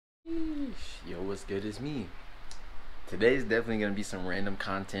Sheesh. Yo, what's good is me. Today's definitely gonna be some random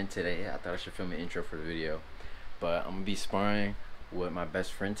content today. I thought I should film an intro for the video, but I'm gonna be sparring with my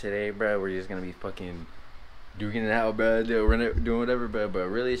best friend today, bro. We're just gonna be fucking duking it out, bro. Doing whatever, bro. But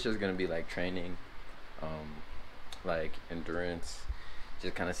really, it's just gonna be like training, like endurance,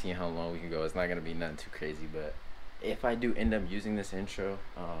 just kind of seeing how long we can go. It's not gonna be nothing too crazy, but if I do end up using this intro,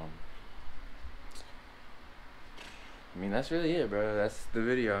 I mean, that's really it, bro. That's the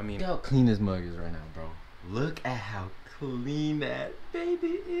video. I mean, look how clean this mug is right now, bro. Look at how clean that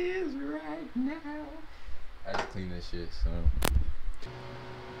baby is right now. I just clean this shit, so. What?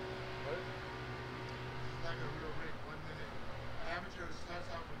 It's like a real rig, 1 minute. Amateur starts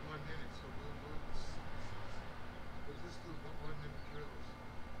out with 1 minute, so we'll just do 1 minute drills.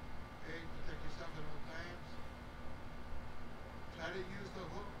 Okay, protect yourself at all times. Try to use the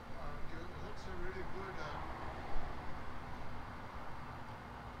hook. Your hooks are really good.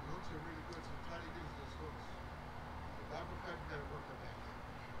 Are really good, so try to use those hooks. The Bible fact you gotta work on that.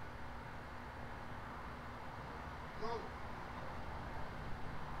 Go!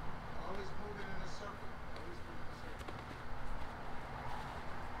 Always moving in a circle. Always moving in a circle.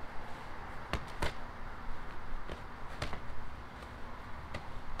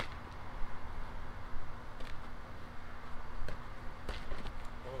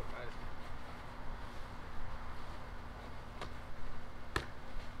 Oh, nice.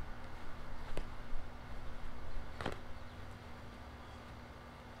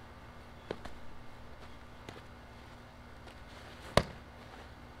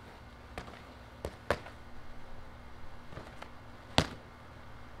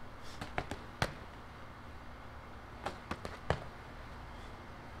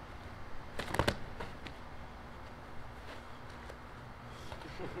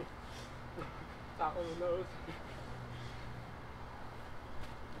 Top on the nose.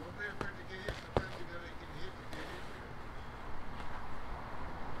 Don't be afraid to get hit. Sometimes you gotta get hit to get in there.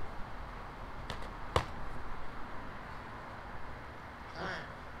 Time.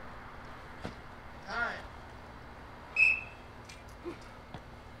 Time.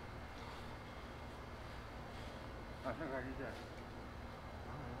 I think I did that.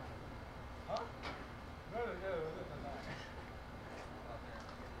 Huh? No, no, no, no, no.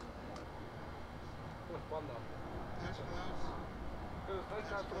 It was fun though. Touch gloves. It was nice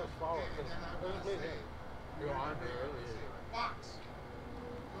not too much follow. Okay, and then I'm It was gonna amazing. say, You were on there earlier. box.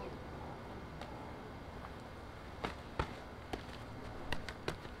 Go.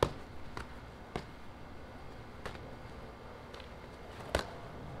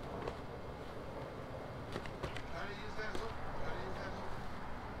 Try to use that hook. Try to use that hook.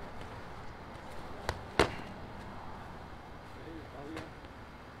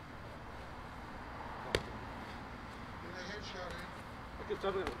 Get a headshot in. I could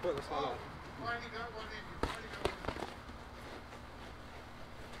jump in and put the slide Oh, on. you finally got one in. You finally got one in.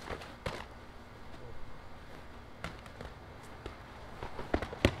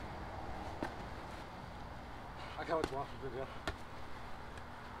 I can't wait to watch the video.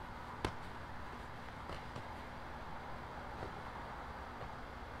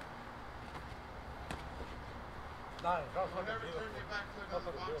 Nice. That was Don't fucking ever beautiful. turn your back to That was another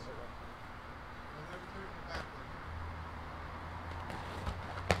fucking boxer. beautiful, bro. Don't ever turn your back to him.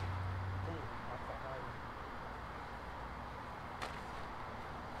 Ooh, that's fucking nice.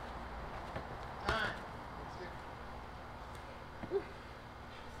 Time. That's it.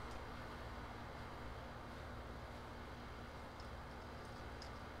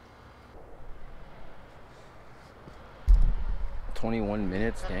 21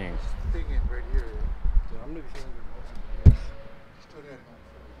 minutes, dang. Thing in right here. Dude, I'm gonna be feeling good most of Just throw that in.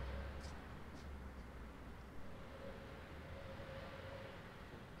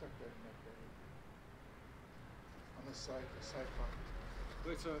 Tuck that in there. On the side part.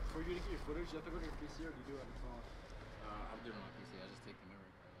 Wait, so for you to get your footage, you have to go to your PC or do you do it on your phone? I'm doing it on my PC. I just take the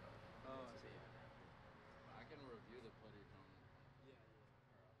memory card out. Oh,